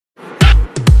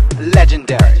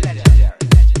Legendary,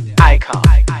 icon,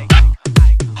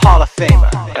 Hall of Famer.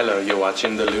 Hello, you're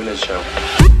watching The Luna Show.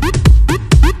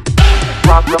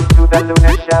 Welcome to The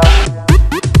Luna Show.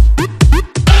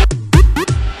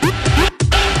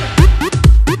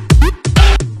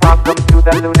 Welcome to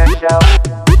The Luna Show.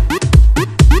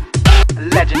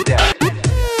 Legendary,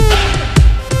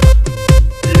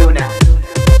 Luna,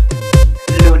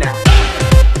 Luna,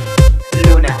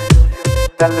 Luna,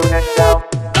 The Luna Show.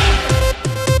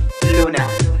 Luna,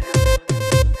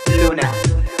 Luna,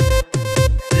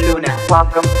 Luna.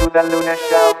 Welcome to The Luna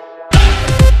Show.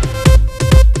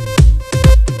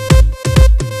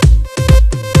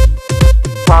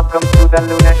 Welcome to The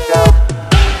Luna Show.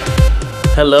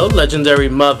 Hello, legendary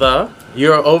mother.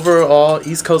 You're overall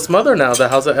East Coast mother now, the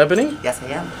House of Ebony? Yes, I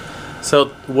am.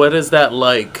 So what is that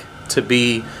like to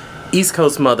be East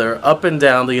Coast mother up and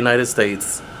down the United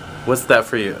States? What's that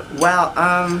for you? Well,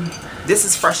 this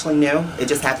is freshly new. It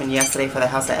just happened yesterday for the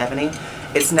House of Ebony.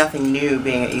 It's nothing new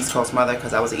being an East Coast mother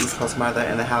because I was an East Coast mother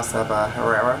in the House of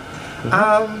Herrera.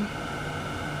 I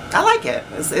like it.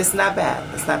 It's not bad.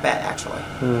 It's not bad, actually.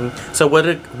 So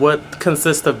what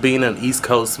consists of being an East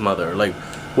Coast mother? Like,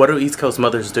 what do East Coast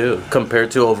mothers do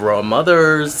compared to overall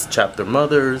mothers, chapter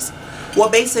mothers? Well,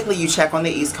 basically, you check on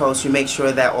the East Coast. You make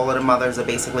sure that all of the mothers are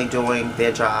basically doing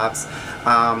their jobs.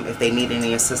 If they need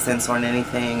any assistance on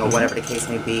anything or whatever the case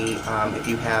may be, if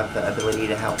you have the ability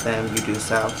to help them, you do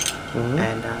so.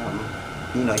 And,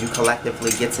 you know, you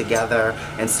collectively get together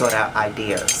and sort out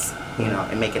ideas, you know,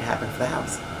 and make it happen for the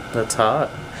house. That's hot.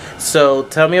 So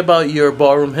tell me about your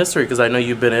ballroom history, because I know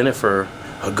you've been in it for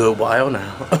a good while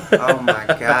now. Oh my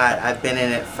God, I've been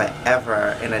in it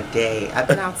forever and a day. I've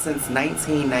been out since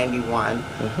 1991.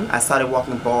 I started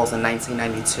walking balls in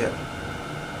 1992.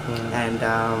 And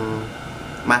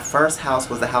my first house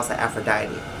was the House of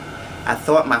Aphrodite. I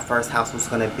thought my first house was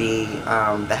going to be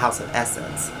the House of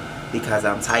Essence because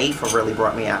Taifa really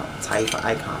brought me out, Taifa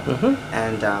Icon.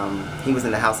 And he was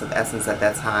in the House of Essence at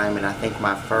that time, and I think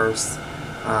my first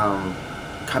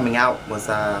coming out was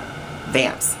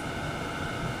Vance.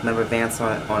 Remember Vance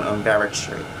on Barrett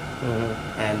Street?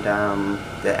 And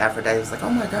the Aphrodite was like,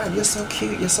 oh my God, you're so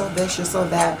cute, you're so this, you're so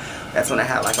that. That's when I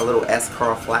had like a little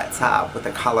S-curl flat top with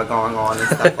the collar going on and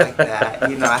stuff like that.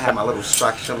 You know, I had my little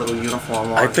structure, little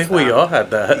uniform on. I think we all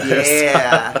had that.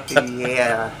 Yeah,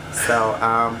 yeah. So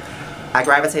I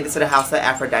gravitated to the House of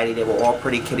Aphrodite. They were all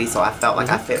pretty kitty, so I felt like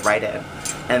I fit right in.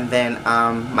 And then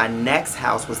my next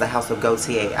house was the House of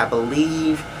Gautier. I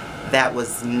believe that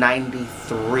was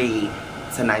 93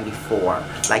 to 94,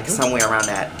 like somewhere around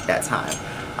that time.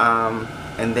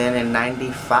 And then in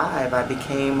 95 I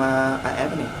became a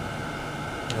Ebony.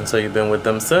 And so you've been with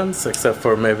them since, except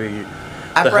for maybe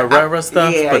the Herrera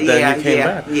stuff, but then you came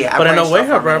back. Yeah, but in a way,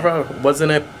 Herrera,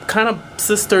 wasn't it kind of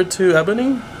sister to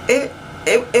Ebony? It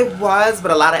was,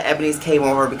 but a lot of Ebonies came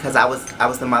over because I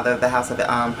was the mother of the House of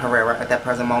Herrera at that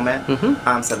present moment.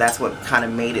 So that's what kind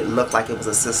of made it look like it was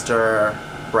a sister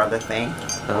brother thing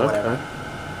or whatever.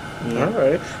 Yeah. All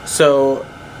right. So,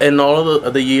 in all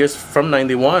of the years from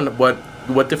 '91, what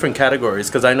different categories?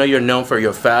 Because I know you're known for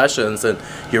your fashions and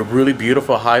your really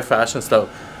beautiful high fashion stuff.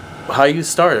 How you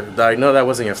started? I know that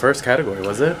wasn't your first category,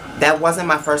 was it? That wasn't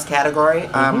my first category.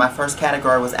 My first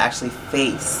category was actually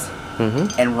face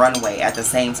and runway at the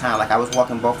same time. Like I was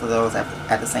walking both of those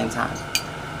at the same time.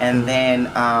 And then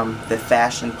the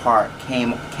fashion part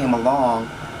came along.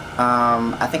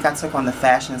 I think I took on the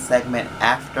fashion segment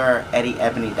after Eddie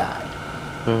Ebony died.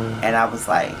 And I was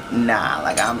like, nah,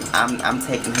 like I'm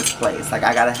taking his place. Like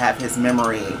I gotta have his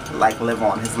memory like live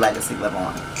on, his legacy live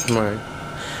on. Right.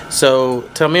 So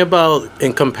tell me about,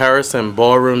 in comparison,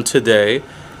 ballroom today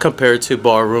compared to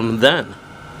ballroom then.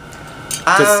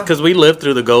 Because we lived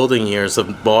through the golden years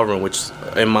of ballroom, which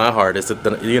in my heart is the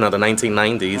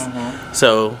 1990s.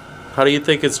 So how do you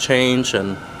think it's changed?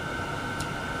 And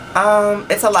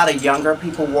it's a lot of younger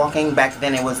people walking. Back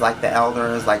then it was like the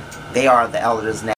elders, like they are the elders now.